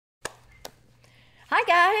Hi,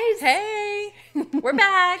 guys. Hey, we're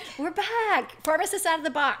back. We're back. Pharmacist out of the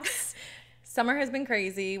box. Summer has been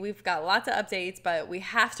crazy. We've got lots of updates, but we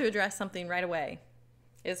have to address something right away.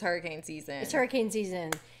 It's hurricane season. It's hurricane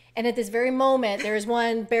season. And at this very moment, there is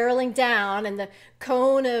one barreling down, and the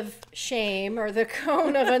cone of shame or the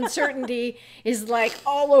cone of uncertainty is like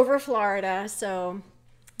all over Florida. So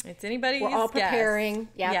It's anybody's we're all preparing. guess.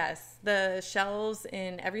 Yep. Yes. The shelves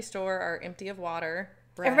in every store are empty of water.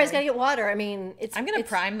 Everybody's got to get water. I mean, I'm going to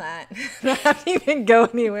prime that. I haven't even go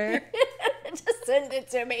anywhere. Just send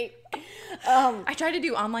it to me. I tried to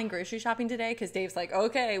do online grocery shopping today because Dave's like,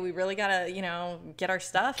 okay, we really got to, get our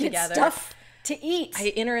stuff Get together. stuff to eat. I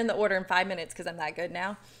enter in the order in 5 minutes because I'm that good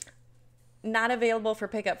now. Not available for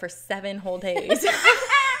pickup for 7 whole days. I've never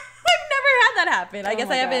had that happen. I guess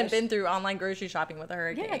my I haven't gosh. been through online grocery shopping with a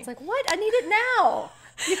hurricane. Yeah, it's like, what? I need it now.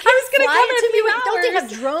 You can't was gonna fly come it in a few Don't they have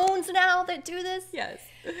hours. drones now that do this? Yes.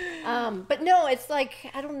 But no, it's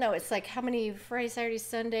like, I don't know. It's like how many Friday, Saturday,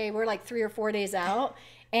 Sunday? We're like 3 or 4 days out.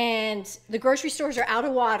 And the grocery stores are out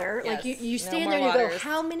of water. Like Yes, you no stand more there and you go, waters.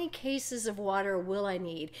 how many cases of water will I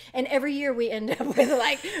need? And every year we end up with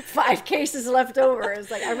like 5 cases left over.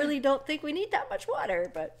 It's like, I really don't think we need that much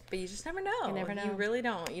water. But But you just never know. You never know. You really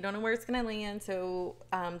don't. You don't know where it's going to land. So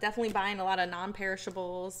definitely buying a lot of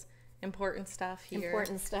non-perishables, important stuff here.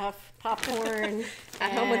 important stuff, popcorn.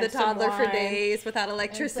 At home with a and some toddler for wine. days without And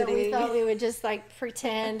electricity. so we thought we would just like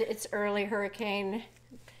pretend it's early hurricane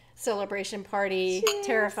celebration party,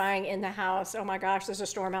 terrifying in the house. Oh my gosh, there's a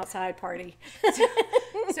storm outside party.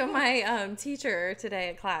 So my teacher today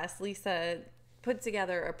at class, Lisa, put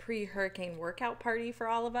together a pre-hurricane workout party for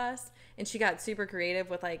all of us, and she got super creative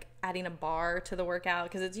with like adding a bar to the workout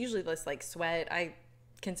because it's usually this like sweat. I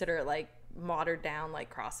consider it like watered down,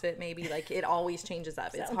 like CrossFit maybe. Like it always changes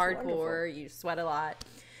up. It's Sounds hardcore. wonderful. You sweat a lot.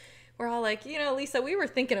 We're all like, Lisa, we were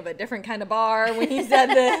thinking of a different kind of bar when you said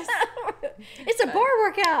this. It's a bar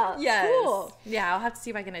workout. Yes. Cool. Yeah, I'll have to see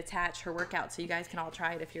if I can attach her workout so you guys can all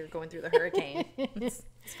try it if you're going through the hurricane. It's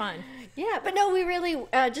fun. Yeah, but no, we really,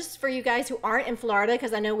 just for you guys who aren't in Florida,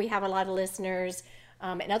 because I know we have a lot of listeners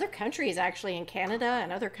in other countries, actually, in Canada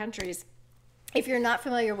and other countries. If you're not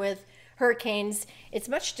familiar with hurricanes, it's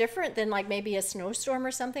much different than like maybe a snowstorm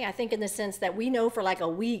or something. I think in the sense that we know for like a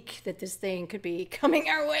week that this thing could be coming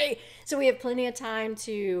our way. So we have plenty of time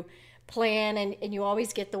to plan, and you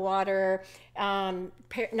always get the water,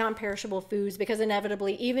 non-perishable foods, because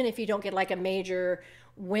inevitably, even if you don't get like a major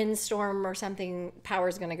windstorm or something, power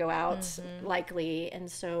is going to go out likely.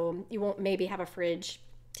 And so you won't maybe have a fridge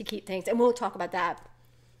to keep things. And we'll talk about that,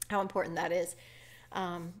 how important that is.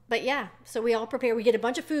 But yeah, so we all prepare. We get a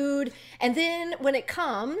bunch of food, and then when it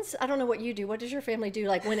comes, I don't know what you do. What does your family do?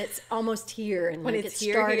 Like when it's almost here and When like it's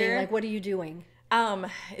starting, here? like what are you doing?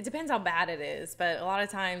 It depends how bad it is, but a lot of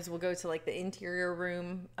times we'll go to like the interior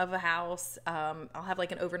room of a house. I'll have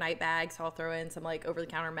like an overnight bag, so I'll throw in some like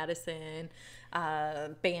over-the-counter medicine,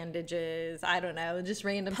 bandages, I don't know, just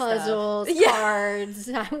random Puzzles, stuff. Yeah. cards.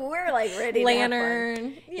 We're like ready. to have fun.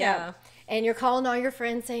 Lantern. Yeah. And you're calling all your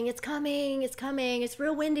friends saying it's coming, it's coming, it's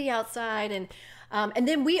real windy outside, and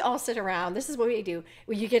then we all sit around. This is what we do.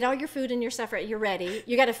 Well, you get all your food and your stuff right. You're ready.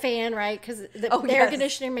 You got a fan, right? Because the air yes.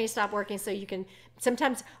 conditioner may stop working, so you can.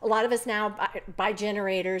 Sometimes a lot of us now buy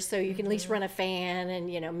generators, so you can at least run a fan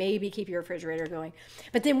and maybe keep your refrigerator going.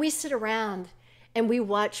 But then we sit around and we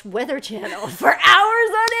watch Weather Channel for hours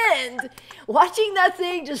on end, watching that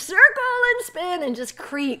thing just circle and spin and just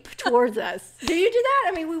creep towards us. Do you do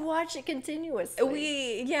that? I mean, we watch it continuously.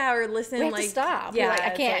 Or listen. We have like to stop. We're Yeah, like, I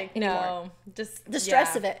it's can't like, anymore. no, just The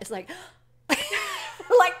stress of it is like,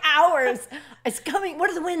 like hours. It's coming. What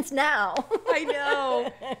are the winds now? I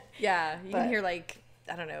know. Yeah, you But- can hear like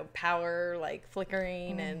I don't know, power like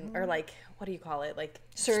flickering and or like what do you call it? Like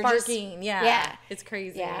Surges. sparking. Yeah. Yeah. It's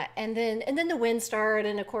crazy. Yeah, and then the wind started,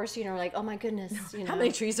 and of course, like, oh my goodness, How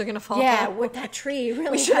many trees are gonna fall? Yeah, down? what that tree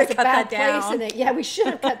really should has have a cut bad that place down. in it. Yeah, we should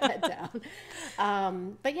have cut that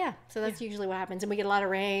down. But yeah, so that's usually what happens, and we get a lot of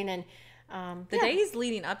rain, and The days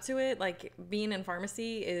leading up to it, like being in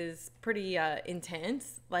pharmacy is pretty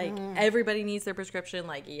intense. Like everybody needs their prescription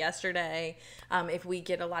like yesterday. If we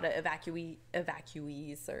get a lot of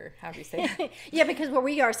evacuees or how do you say that? Yeah, because where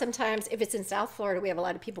we are, sometimes if it's in South Florida, we have a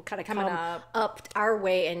lot of people kind of come up our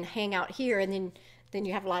way and hang out here, and then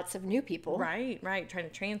you have lots of new people. Right. Trying to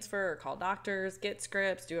transfer or call doctors, get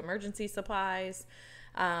scripts, do emergency supplies.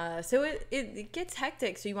 So it gets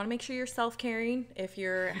hectic. So you want to make sure you're self-caring if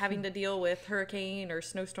you're having to deal with hurricane or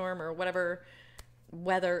snowstorm or whatever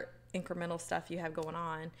weather incremental stuff you have going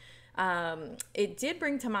on. It did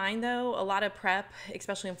bring to mind, though, a lot of prep,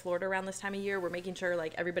 especially in Florida around this time of year. We're making sure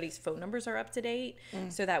like everybody's phone numbers are up to date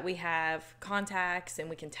so that we have contacts and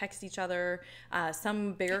we can text each other.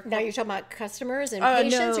 Some bigger Now you're talking about customers and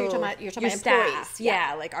patients, or you're talking about staff. employees?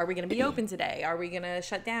 Yeah, like are we going to be open today? Are we going to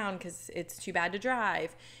shut down because it's too bad to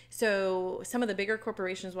drive? So some of the bigger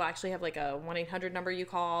corporations will actually have like a 1-800 number you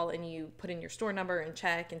call and you put in your store number and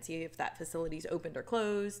check and see if that facility's opened or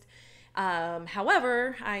closed.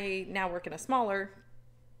 However, I now work in a smaller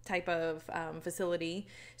type of facility,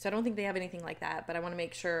 so I don't think they have anything like that, but I want to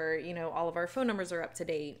make sure, you know, all of our phone numbers are up to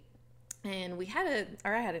date. And I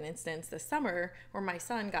had an instance this summer where my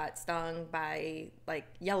son got stung by like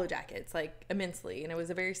yellow jackets, like immensely. And it was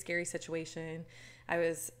a very scary situation. I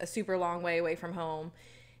was a super long way away from home.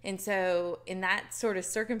 And so in that sort of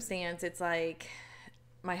circumstance, it's like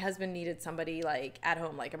my husband needed somebody like at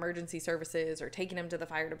home, like emergency services or taking him to the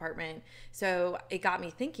fire department. So it got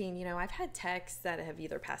me thinking, you know, I've had techs that have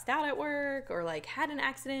either passed out at work or like had an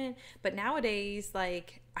accident, but nowadays,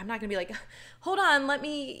 like, I'm not gonna be like, hold on, let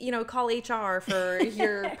me, you know, call HR for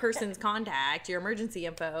your person's contact, your emergency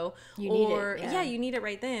info. You need it, yeah. You need it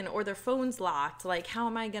right then. Or their phone's locked. Like, how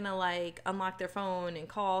am I gonna like unlock their phone and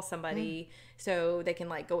call somebody so they can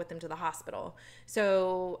like go with them to the hospital?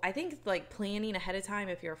 So I think like planning ahead of time,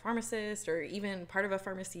 if you're a pharmacist or even part of a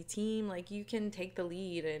pharmacy team, like you can take the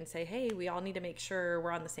lead and say, hey, we all need to make sure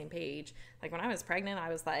we're on the same page. Like when I was pregnant, I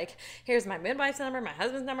was like, here's my midwife's number, my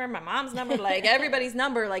husband's number, my mom's number, like everybody's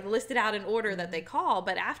number, like listed out in order that they call.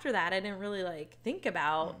 But after that, I didn't really like think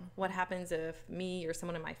about what happens if me or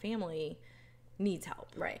someone in my family needs help.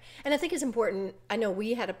 Right. And I think it's important. I know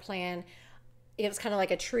we had a plan. It was kind of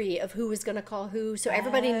like a tree of who was going to call who. So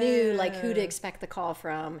everybody knew like who to expect the call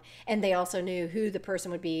from. And they also knew who the person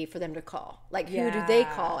would be for them to call. Like who do they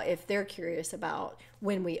call if they're curious about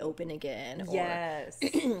when we open again? Or, Yes.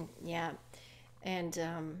 yeah. And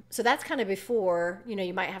so that's kind of before, you know,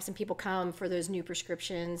 you might have some people come for those new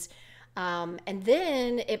prescriptions. And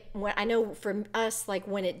then I know for us, like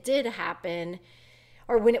when it did happen,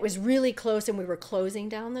 or when it was really close and we were closing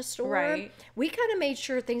down the store, Right. we kind of made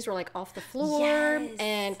sure things were like off the floor, Yes.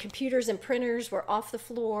 and computers and printers were off the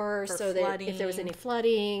floor, For so that if there was flooding. any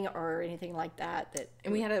flooding or anything like that.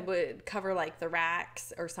 And we had to would cover like the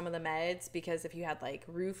racks or some of the meds, because if you had like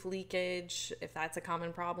roof leakage, if that's a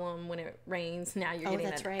common problem when it rains, now you're getting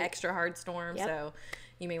that's an right. extra hard storm. Yep. So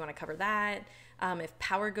you may want to cover that. If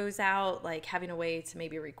power goes out, like having a way to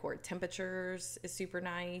maybe record temperatures is super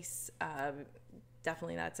nice.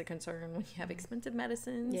 Definitely that's a concern when you have expensive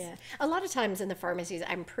medicines. Yeah. A lot of times in the pharmacies,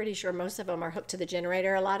 I'm pretty sure most of them are hooked to the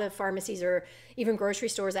generator. A lot of pharmacies, or even grocery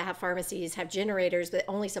stores that have pharmacies, have generators that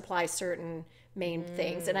only supply certain main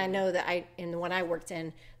things. And I know that in the one I worked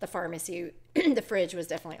in, the pharmacy, the fridge was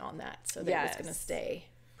definitely on that. So that it was going to stay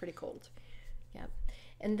pretty cold. Yep.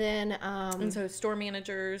 And then and so store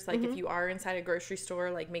managers, like if you are inside a grocery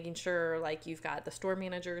store, like making sure like you've got the store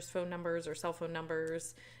manager's phone numbers or cell phone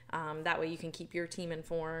numbers. That way you can keep your team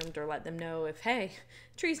informed or let them know if, hey,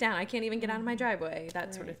 tree's down, I can't even get out of my driveway,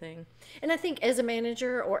 that sort of thing. And I think as a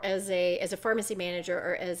manager, or as a pharmacy manager,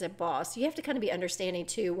 or as a boss, you have to kind of be understanding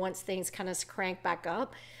too, once things kind of crank back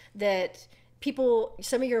up, that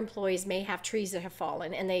some of your employees may have trees that have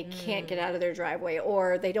fallen and they can't get out of their driveway,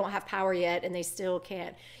 or they don't have power yet and they still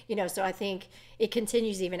can't, you know. So I think it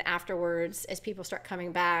continues even afterwards as people start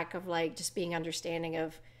coming back, of like just being understanding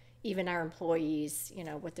of even our employees, you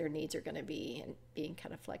know, what their needs are going to be, and being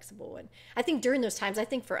kind of flexible. And I think during those times, I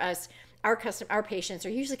think for us, our patients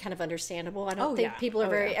are usually kind of understandable. I don't think people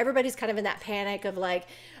are everybody's kind of in that panic of like,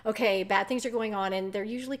 okay, bad things are going on. And they're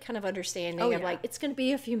usually kind of understanding of like, it's going to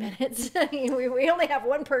be a few minutes. we only have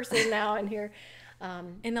one person now in here.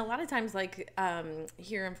 And a lot of times, like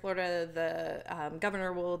here in Florida, the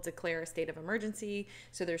governor will declare a state of emergency.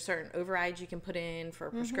 So there's certain overrides you can put in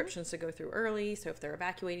for prescriptions to go through early. So if they're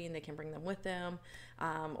evacuating, they can bring them with them,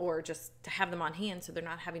 or just to have them on hand so they're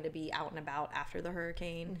not having to be out and about after the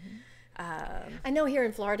hurricane. I know here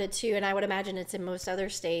in Florida too, and I would imagine it's in most other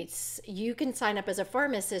states, you can sign up as a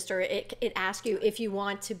pharmacist, or it asks you if you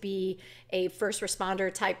want to be a first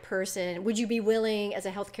responder type person. Would you be willing as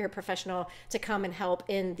a healthcare professional to come and help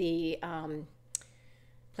in the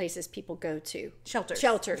places people go to?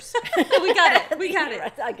 Shelters. We got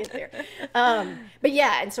it. I'll get there. But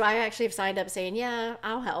yeah, and so I actually have signed up saying, yeah,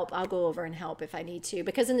 I'll help. I'll go over and help if I need to.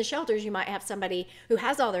 Because in the shelters, you might have somebody who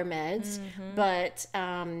has all their meds, but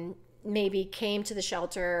maybe came to the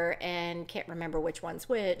shelter and can't remember which one's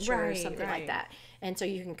which, or something like that. And so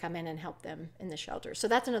you can come in and help them in the shelter. So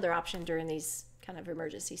that's another option during these kind of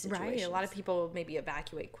emergency situations. Right. A lot of people maybe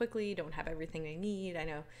evacuate quickly, don't have everything they need. I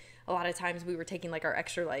know a lot of times we were taking like our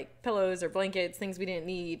extra like pillows or blankets, things we didn't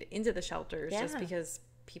need into the shelters just because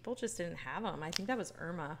people just didn't have them. I think that was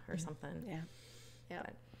Irma or something. Yeah. Yeah.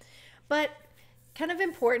 But kind of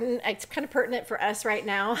important, it's kind of pertinent for us right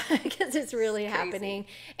now because it's really happening,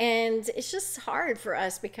 and it's just hard for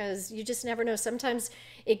us because you just never know. Sometimes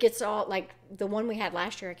it gets all like the one we had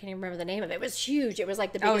last year, I can't even remember the name of it. It was huge. It was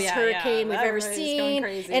like the biggest hurricane we've ever seen,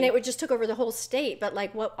 and it just took over the whole state. But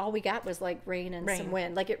like all we got was like rain and some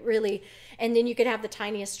wind. Like it really, and then you could have the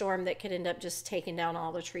tiniest storm that could end up just taking down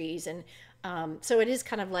all the trees. And so it is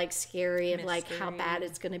kind of like scary of like how bad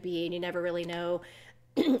it's going to be, and you never really know.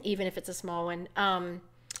 Even if it's a small one.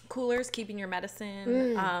 Coolers, keeping your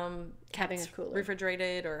medicine, having a cooler,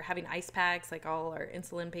 refrigerated, or having ice packs, like all our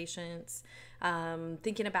insulin patients.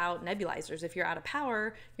 Thinking about nebulizers. If you're out of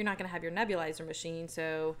power, you're not going to have your nebulizer machine.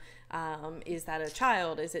 So is that a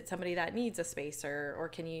child? Is it somebody that needs a spacer? Or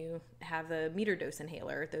can you have the meter dose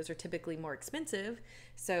inhaler? Those are typically more expensive.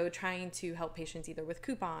 So trying to help patients either with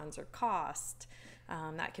coupons or cost,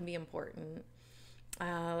 that can be important.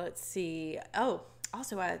 Let's see. Oh,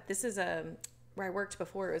 also, this is where I worked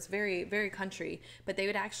before. It was very, very country, but they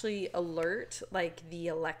would actually alert like the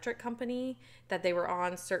electric company that they were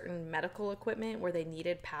on certain medical equipment where they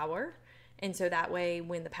needed power. And so that way,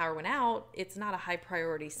 when the power went out, it's not a high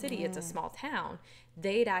priority city, it's a small town.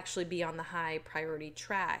 They'd actually be on the high priority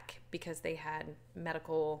track because they had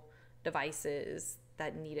medical devices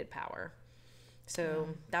that needed power. So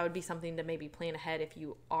that would be something to maybe plan ahead if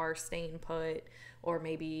you are staying put, or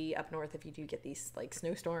maybe up north if you do get these like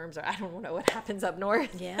snowstorms, or I don't know what happens up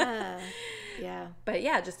north. Yeah. But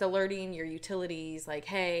yeah, just alerting your utilities like,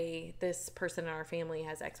 hey, this person in our family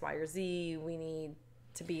has X, Y, or Z. We need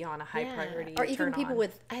to be on a high priority. Or even people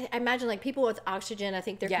with, I imagine like people with oxygen, I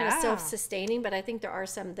think they're kind of self-sustaining, but I think there are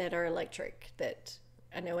some that are electric that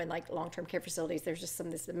I know in like long-term care facilities, there's just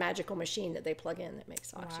this magical machine that they plug in that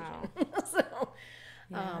makes oxygen.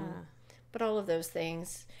 Wow. But all of those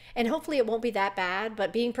things, and hopefully it won't be that bad,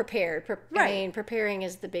 but being prepared, I mean, preparing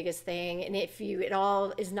is the biggest thing. And if it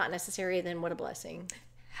all is not necessary, then what a blessing.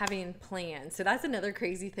 Having plans. So that's another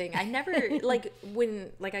crazy thing. I never,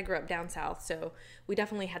 I grew up down south, so we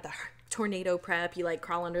definitely had the tornado prep. You like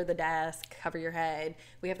crawl under the desk, cover your head.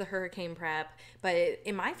 We have the hurricane prep. But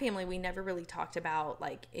in my family, we never really talked about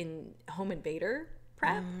like in home invader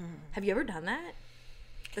prep. Have you ever done that?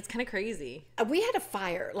 That's kind of crazy. We had a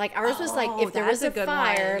fire. Like ours was like, if there was a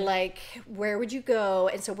fire, like where would you go?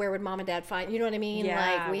 And so where would mom and dad find, you know what I mean? Yeah,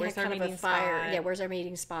 like we had kind of a fire. Spot? Yeah, where's our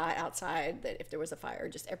meeting spot outside, that if there was a fire,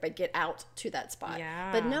 just everybody get out to that spot.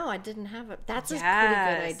 Yeah. But no, I didn't have it. That's a pretty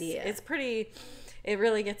good idea. It's pretty, it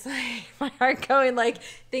really gets like my heart going, like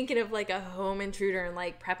thinking of like a home intruder and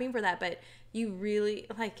like prepping for that. But you really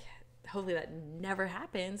like, hopefully that never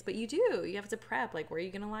happens, but you do. You have to prep, like where are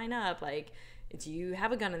you going to line up? Like, do you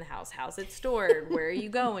have a gun in the house? How's it stored? Where are you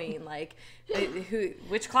going? Like,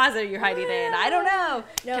 which closet are you hiding in? I don't know.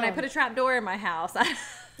 No. Can I put a trap door in my house?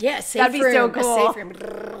 Yeah, safe That'd be room, so cool. A safe room.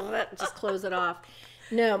 Just close it off.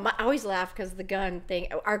 No, I always laugh because the gun thing.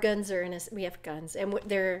 Our guns are we have guns, and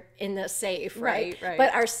they're in the safe, right? Right.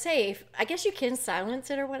 But our safe, I guess you can silence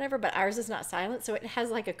it or whatever, but ours is not silent, so it has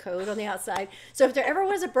like a code on the outside. So if there ever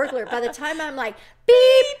was a burglar, by the time I'm like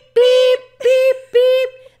beep beep beep beep,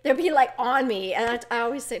 they'll be like on me. And I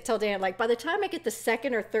always tell Dan, like, by the time I get the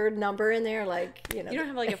second or third number in there, like, you know. You don't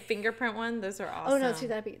have like a fingerprint one? Those are awesome. Oh no, see,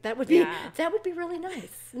 that would be really nice.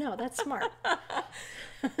 No, that's smart.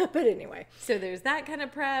 But anyway. So there's that kind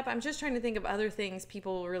of prep. I'm just trying to think of other things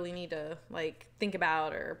people really need to like think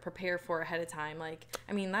about or prepare for ahead of time. Like,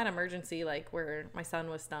 I mean, that emergency, like where my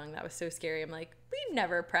son was stung, that was so scary. I'm like, we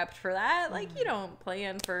never prepped for that. Like, you don't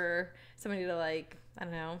plan for somebody to like, I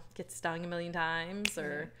don't know, get stung a million times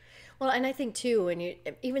or. Well, and I think too, when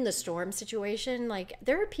even the storm situation, like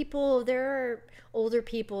there are older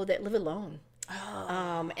people that live alone.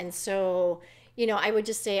 And so, you know, I would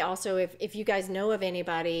just say also, if you guys know of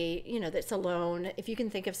anybody, you know, that's alone, if you can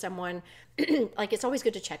think of someone, like it's always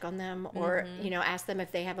good to check on them or, you know, ask them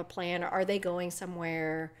if they have a plan or are they going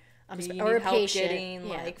somewhere, or a patient getting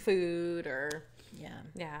like food or.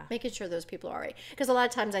 Yeah. Making sure those people are all right. Because a lot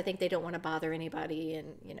of times I think they don't want to bother anybody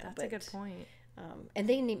and, you know. That's a good point. And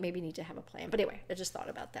they maybe need to have a plan. But anyway, I just thought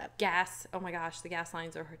about that. Gas. Oh my gosh, the gas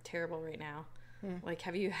lines are terrible right now. Like,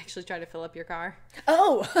 have you actually tried to fill up your car?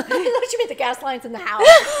 Oh, I thought you meant the gas lines in the house.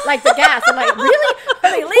 Like the gas. I'm like, really?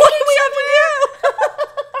 Are they leaking?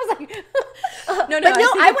 I was like, no,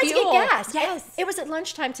 I went to get gas. Yes. It was at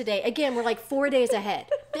lunchtime today. Again, we're like 4 days ahead.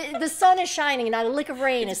 The sun is shining and not a lick of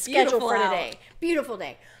rain is scheduled for today. Beautiful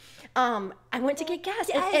day. I went to get gas.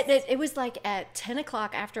 It was like at 10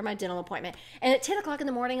 o'clock after my dental appointment. And at 10 o'clock in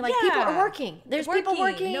the morning, like people are working. There's people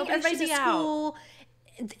working. Nobody's Everybody's at school.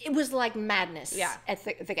 It was like madness at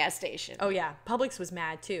the gas station. Oh, yeah. Publix was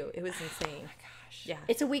mad, too. It was insane. Yeah.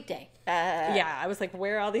 It's a weekday. Yeah, I was like,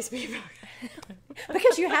 where are all these people?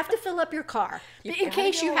 Because you have to fill up your car. In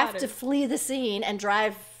case you have to flee the scene and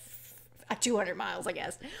drive 200 miles, I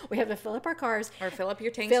guess. We have to fill up our cars. Or fill up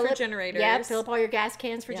your tanks for generators. Yeah, fill up all your gas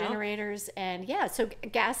cans for generators. And yeah, so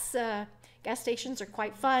gas stations are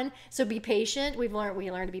quite fun. So be patient. We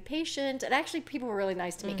learned to be patient. And actually, people were really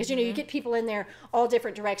nice to me. Because, you get people in there all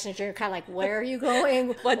different directions. You're kind of like, where are you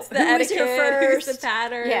going? What's the etiquette? First? Who's the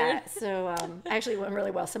pattern? Yeah, so actually it went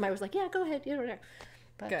really well. Somebody was like, yeah, go ahead.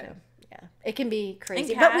 But, good. Yeah, it can be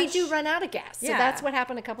crazy, but we do run out of gas. So that's what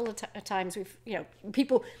happened a couple of times.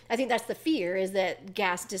 People, I think that's the fear, is that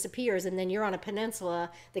gas disappears and then you're on a peninsula,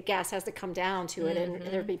 the gas has to come down to it. And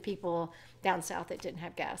there'd be people down south that didn't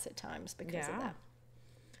have gas at times because of that.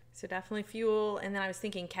 So definitely fuel. And then I was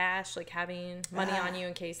thinking cash, like having money on you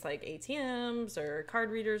in case like ATMs or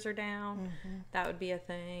card readers are down. That would be a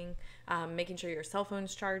thing. Making sure your cell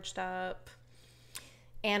phone's charged up.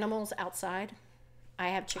 Animals outside. I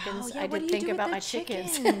have chickens. Oh, yeah. I What did do you think do with about the my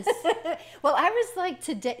chickens. Well, I was like,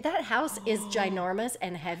 today, that house is ginormous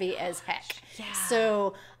and heavy as heck. Yeah.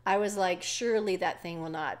 So I was like, surely that thing will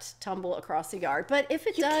not tumble across the yard. But if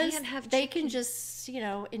it does, they can just,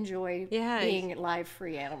 enjoy being live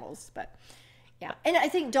free animals. But yeah. And I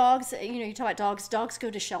think dogs, you talk about dogs go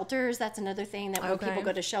to shelters. That's another thing, that when people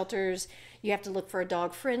go to shelters, you have to look for a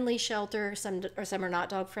dog-friendly shelter. Some are not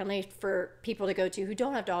dog-friendly for people to go to who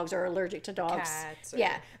don't have dogs or are allergic to dogs. Cats.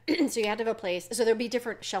 Yeah. So you have to have a place. So there'll be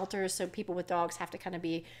different shelters. So people with dogs have to kind of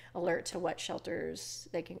be alert to what shelters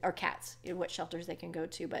they can, or cats, what shelters they can go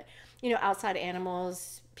to. But, outside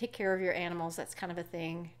animals, take care of your animals. That's kind of a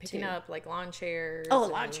thing. Picking up like lawn chairs. Oh,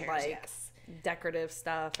 lawn chairs, like, yes. Decorative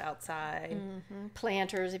stuff outside.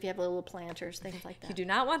 Planters, if you have little planters, things like that. You do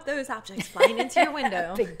not want those objects flying into your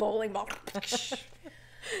window. Big bowling ball.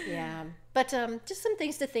 Yeah. But just some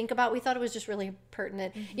things to think about. We thought it was just really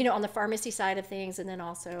pertinent, on the pharmacy side of things, and then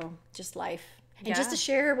also just life. And just to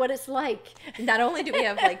share what it's like. Not only do we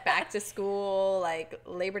have like back to school, like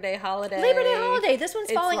Labor Day holiday. This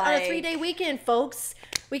one's falling on a 3-day weekend, folks.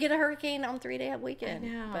 We get a hurricane on 3-day weekend. I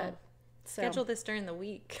know. But schedule this during the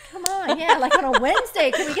week. Come on, like on a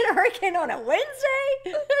Wednesday. Can we get a hurricane on a Wednesday?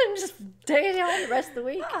 And just take it on the rest of the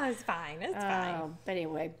week. Oh, it's fine. It's fine. But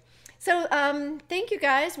anyway. So thank you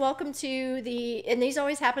guys. Welcome to and these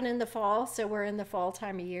always happen in the fall. So we're in the fall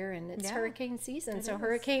time of year and it's hurricane season. So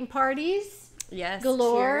hurricane parties. Yes.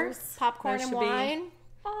 Galore. Cheers. Popcorn and wine.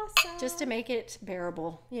 Awesome. Just to make it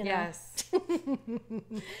bearable, Yes.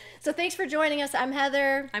 So thanks for joining us. I'm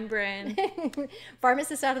Heather. I'm Bryn.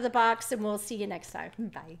 Pharmacist Out of the Box, and we'll see you next time.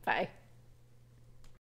 Bye. Bye.